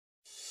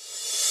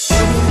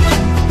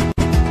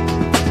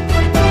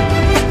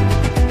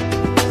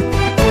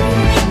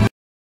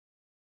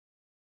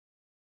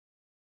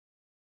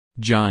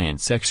Giant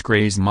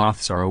sex-crazed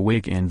moths are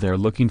awake and they're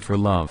looking for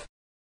love.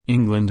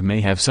 England may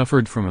have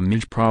suffered from a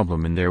midge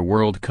problem in their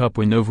World Cup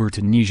win over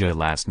Tunisia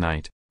last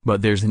night,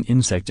 but there's an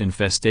insect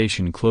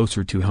infestation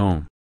closer to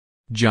home.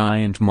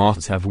 Giant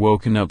moths have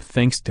woken up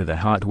thanks to the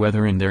hot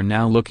weather and they're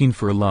now looking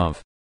for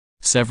love.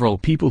 Several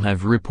people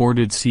have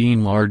reported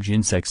seeing large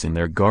insects in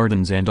their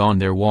gardens and on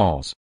their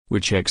walls,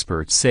 which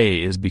experts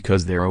say is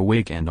because they're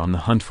awake and on the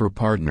hunt for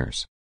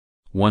partners.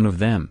 One of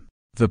them,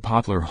 the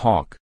poplar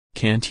hawk,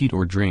 can't eat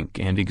or drink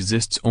and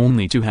exists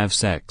only to have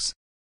sex.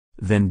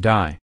 Then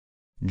die.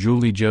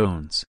 Julie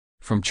Jones,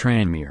 from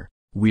Tranmere,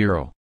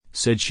 Wirral,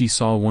 said she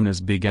saw one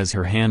as big as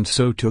her hand,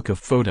 so took a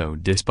photo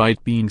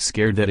despite being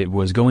scared that it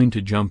was going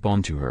to jump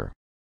onto her.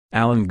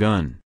 Alan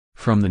Gunn,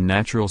 from the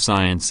Natural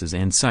Sciences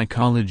and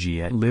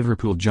Psychology at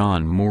Liverpool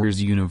John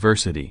Moores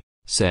University,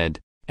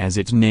 said, as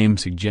its name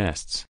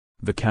suggests,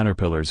 the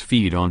caterpillars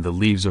feed on the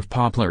leaves of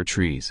poplar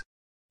trees.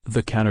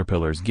 The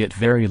caterpillars get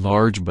very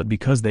large, but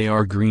because they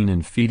are green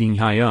and feeding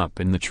high up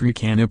in the tree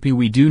canopy,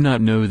 we do not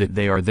know that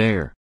they are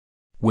there.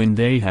 When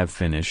they have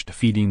finished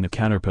feeding, the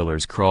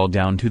caterpillars crawl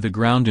down to the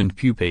ground and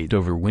pupate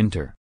over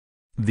winter.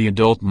 The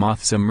adult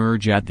moths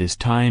emerge at this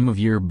time of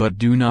year but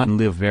do not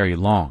live very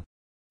long.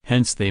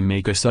 Hence they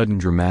make a sudden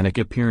dramatic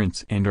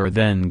appearance and are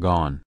then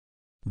gone.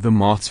 The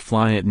moths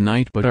fly at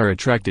night but are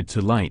attracted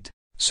to light,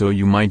 so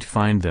you might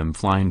find them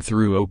flying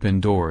through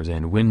open doors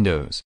and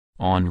windows,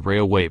 on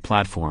railway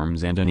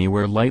platforms and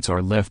anywhere lights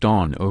are left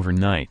on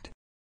overnight.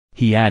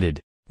 He added,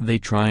 they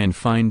try and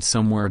find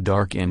somewhere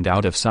dark and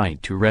out of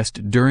sight to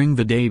rest during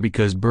the day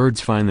because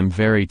birds find them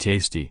very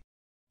tasty.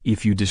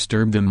 If you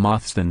disturb the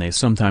moths, then they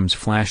sometimes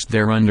flash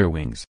their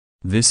underwings.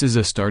 This is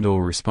a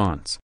startle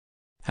response.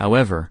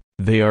 However,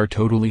 they are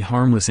totally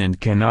harmless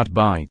and cannot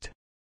bite.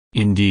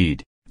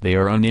 Indeed, they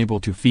are unable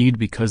to feed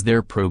because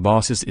their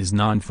proboscis is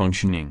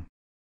non-functioning.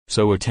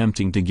 So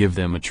attempting to give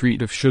them a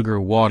treat of sugar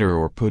water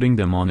or putting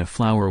them on a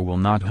flower will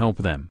not help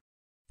them.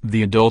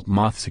 The adult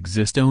moths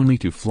exist only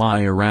to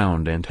fly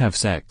around and have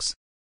sex.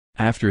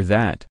 After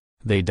that,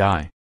 they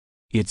die.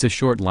 It's a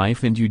short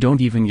life and you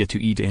don't even get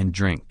to eat and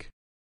drink.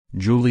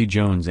 Julie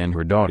Jones and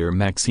her daughter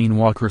Maxine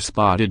Walker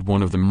spotted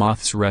one of the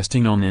moths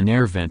resting on an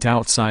air vent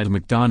outside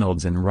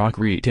McDonald's in Rock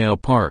Retail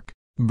Park,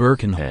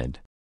 Birkenhead.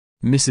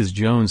 Mrs.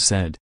 Jones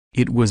said,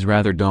 it was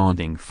rather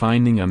daunting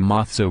finding a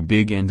moth so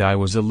big and I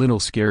was a little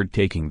scared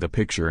taking the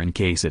picture in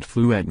case it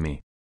flew at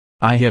me.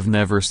 I have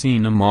never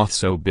seen a moth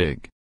so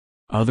big.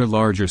 Other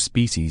larger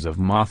species of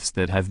moths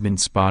that have been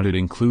spotted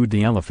include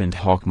the elephant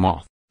hawk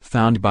moth,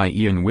 found by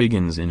Ian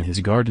Wiggins in his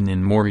garden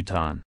in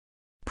Moreton.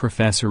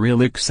 Professor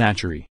Illik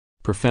Satchery,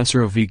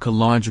 professor of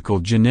ecological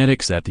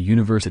genetics at the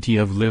University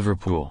of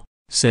Liverpool,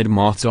 said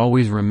moths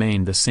always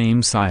remain the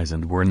same size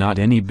and were not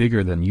any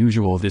bigger than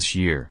usual this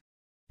year.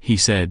 He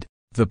said,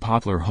 the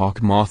poplar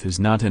hawk moth is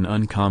not an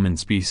uncommon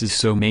species,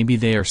 so maybe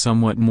they are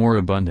somewhat more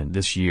abundant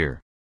this year.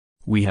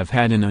 We have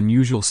had an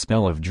unusual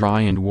spell of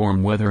dry and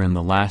warm weather in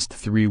the last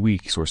 3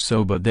 weeks or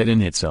so, but that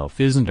in itself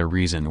isn't a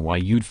reason why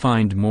you'd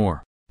find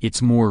more.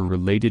 It's more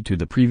related to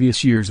the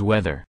previous year's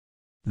weather.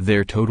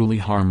 They're totally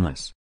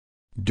harmless.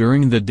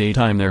 During the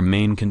daytime their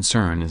main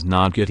concern is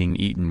not getting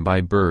eaten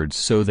by birds,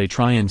 so they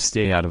try and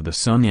stay out of the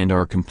sun and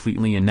are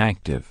completely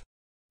inactive.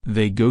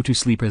 They go to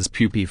sleep as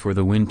pupae for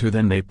the winter,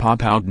 then they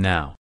pop out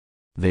now.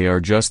 They are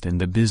just in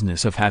the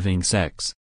business of having sex.